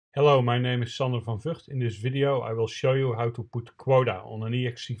Hello, my name is Sander van Vugt. In this video I will show you how to put quota on an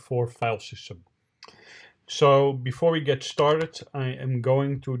exe4 file system. So before we get started, I am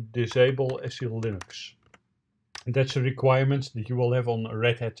going to disable SE Linux. That's a requirement that you will have on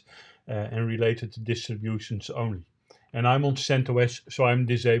Red Hat and related distributions only. And I'm on CentOS, so I'm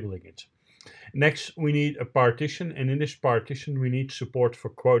disabling it. Next, we need a partition, and in this partition we need support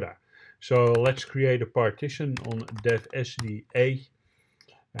for quota. So let's create a partition on dev SDA.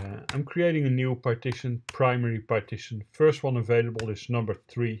 I'm creating a new partition, primary partition. First one available is number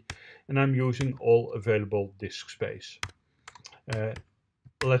 3, and I'm using all available disk space.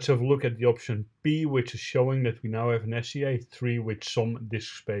 Let's have a look at the option P, which is showing that we now have an SCA3 with some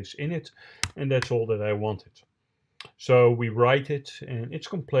disk space in it, and that's all that I wanted. So we write it, and it's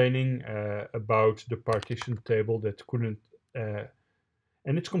complaining about the partition table that couldn't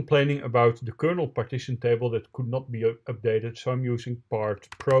and it's complaining about the kernel partition table that could not be updated, so I'm using part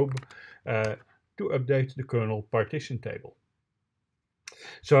probe to update the kernel partition table.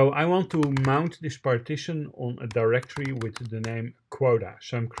 So I want to mount this partition on a directory with the name quota.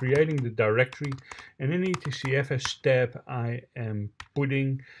 So I'm creating the directory, and in the etcfs tab I am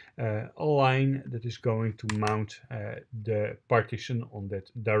putting a line that is going to mount the partition on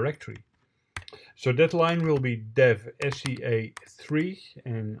that directory. So that line will be dev SCA3,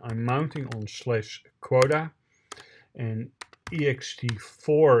 and I'm mounting on /quota, and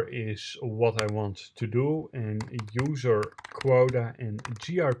ext4 is what I want to do, and user quota and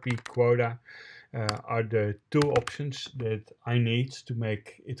grp quota are the two options that I need to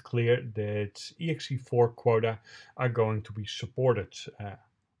make it clear that exe4 quota are going to be supported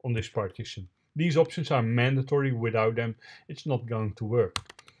on this partition. These options are mandatory. Without them it's not going to work.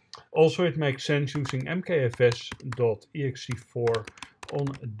 Also, it makes sense using mkfs.exe4 on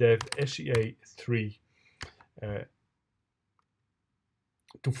dev SCA3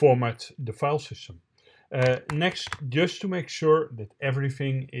 to format the file system. Next, just to make sure that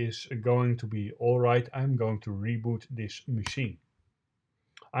everything is going to be alright, I'm going to reboot this machine.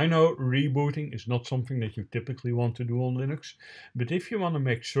 I know rebooting is not something that you typically want to do on Linux, but if you want to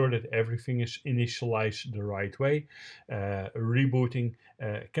make sure that everything is initialized the right way, rebooting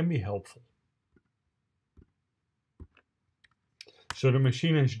can be helpful. So the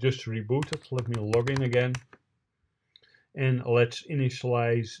machine has just rebooted. Let me log in again, and let's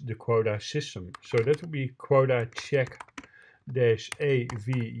initialize the quota system. So that will be quota check-avug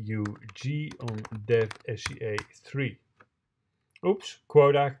on dev SCA3. Oops,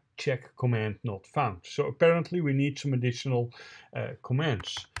 quota check command not found. So apparently we need some additional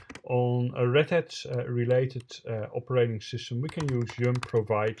commands. On a Red Hat related operating system, we can use yum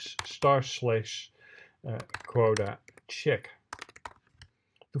provides / quota check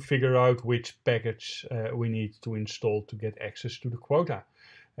to figure out which package we need to install to get access to the quota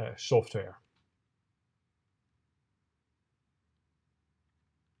software.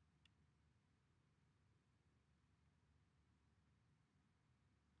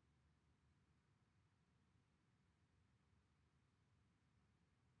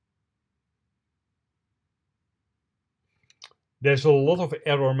 There's a lot of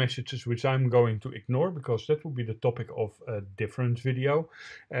error messages which I'm going to ignore because that will be the topic of a different video.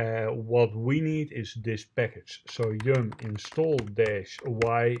 What we need is this package. So yum install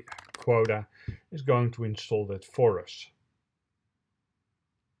 -y quota is going to install that for us.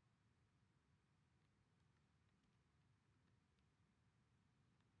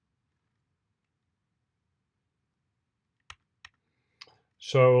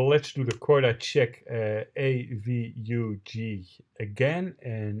 So let's do the quota check avug again,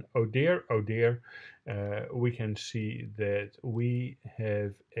 and oh dear, we can see that we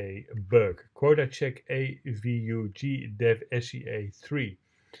have a bug. Quota check avug dev SCA3.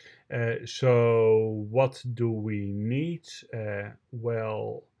 So what do we need?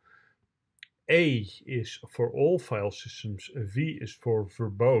 Well, A is for all file systems, V is for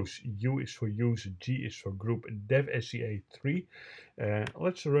verbose, U is for user, G is for group, dev SCA3.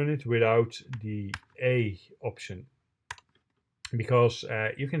 Let's run it without the A option, because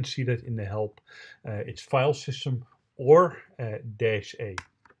you can see that in the help it's file system or -A,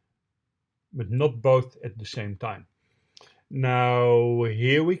 but not both at the same time. Now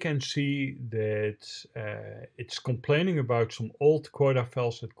here we can see that it's complaining about some old quota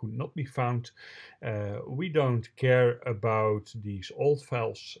files that could not be found. We don't care about these old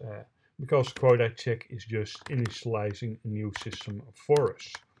files because quota check is just initializing a new system for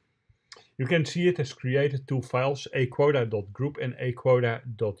us. You can see it has created two files, aquota.group and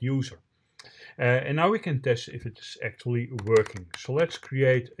aquota.user. And now we can test if it is actually working. So let's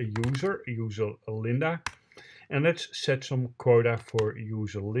create a user Linda. And let's set some quota for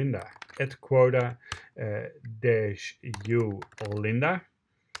user Linda. At quota dash u Linda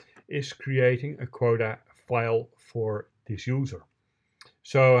is creating a quota file for this user.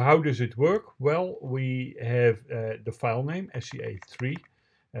 So how does it work? Well, we have the file name SCA3,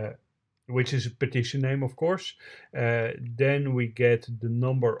 which is a partition name, of course. Then we get the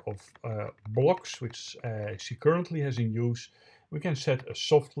number of blocks which she currently has in use. We can set a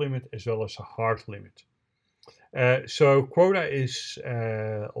soft limit as well as a hard limit. So quota is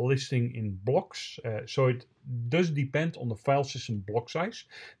listing in blocks, so it does depend on the file system block size.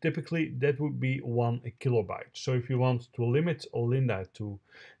 Typically that would be 1 kilobyte. So if you want to limit Linda to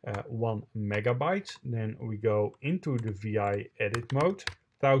 1 megabyte, then we go into the VI edit mode,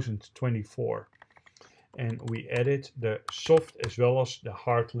 1024, and we edit the soft as well as the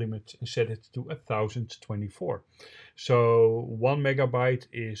hard limit and set it to 1024. So 1 megabyte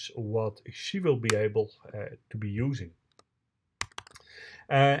is what she will be able to be using.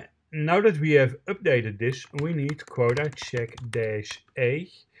 Now that we have updated this, we need quota check -a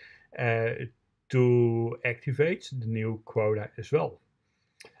to activate the new quota as well.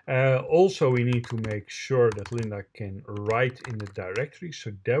 Also, we need to make sure that Linda can write in the directory.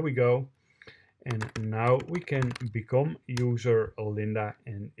 So there we go. And now we can become user Linda.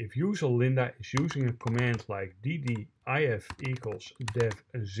 And if user Linda is using a command like ddif equals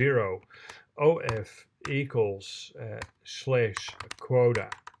dev0 of equals /quota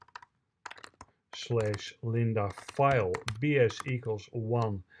 /Linda file bs equals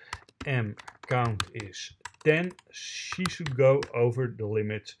 1 m count is 10, she should go over the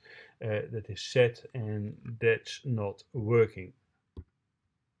limit that is set, and that's not working.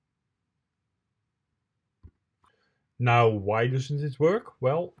 Now, why doesn't it work?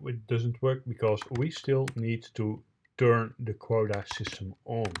 Well, it doesn't work because we still need to turn the quota system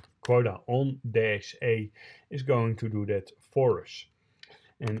on. Quota on -a is going to do that for us.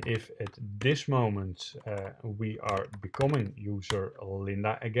 And if at this moment we are becoming user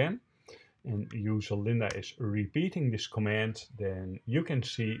Linda again, and user Linda is repeating this command, then you can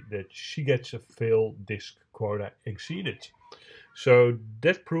see that she gets a fail disk quota exceeded. So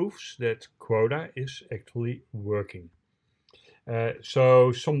that proves that quota is actually working.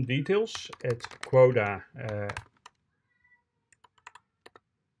 So some details at quota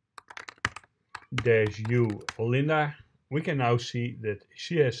 -u Linda. We can now see that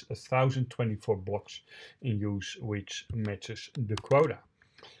she has 1024 blocks in use, which matches the quota.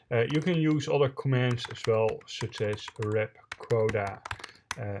 You can use other commands as well, such as rep quota.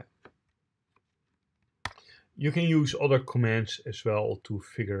 You can use other commands as well to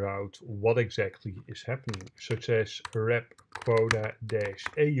figure out what exactly is happening, such as rep quota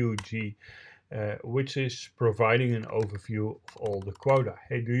 -aug, which is providing an overview of all the quota.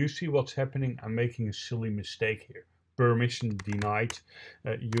 Hey, do you see what's happening? I'm making a silly mistake here. Permission denied.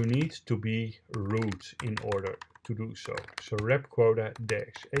 You need to be root in order to do so. So rep quota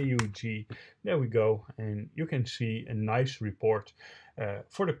 -aug, there we go, and you can see a nice report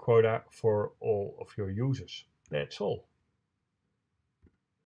for the quota for all of your users. That's all.